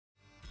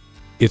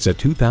It's a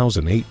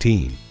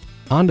 2018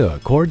 Honda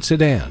Accord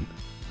sedan.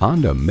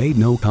 Honda made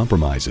no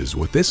compromises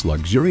with this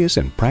luxurious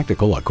and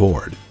practical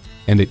Accord.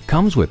 And it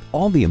comes with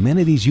all the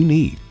amenities you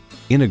need.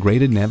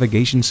 Integrated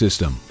navigation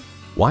system,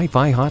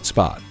 Wi-Fi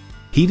hotspot,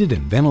 heated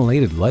and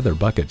ventilated leather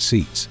bucket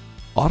seats,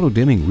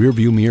 auto-dimming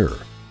rearview mirror,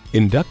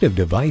 inductive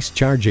device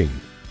charging,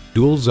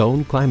 dual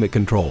zone climate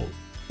control,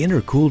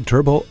 intercooled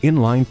turbo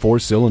inline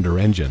 4-cylinder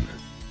engine,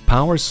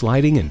 power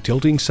sliding and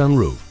tilting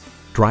sunroof,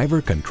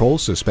 driver control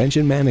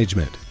suspension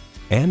management,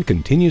 and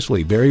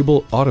continuously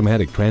variable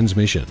automatic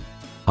transmission.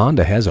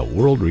 Honda has a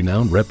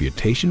world-renowned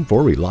reputation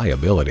for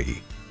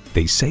reliability.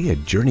 They say a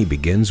journey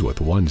begins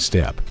with one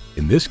step.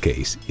 In this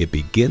case, it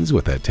begins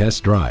with a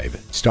test drive.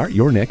 Start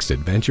your next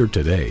adventure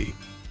today.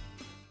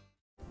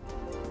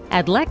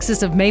 At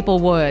Lexus of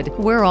Maplewood,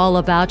 we're all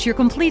about your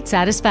complete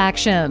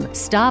satisfaction.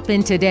 Stop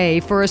in today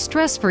for a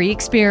stress-free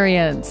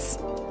experience.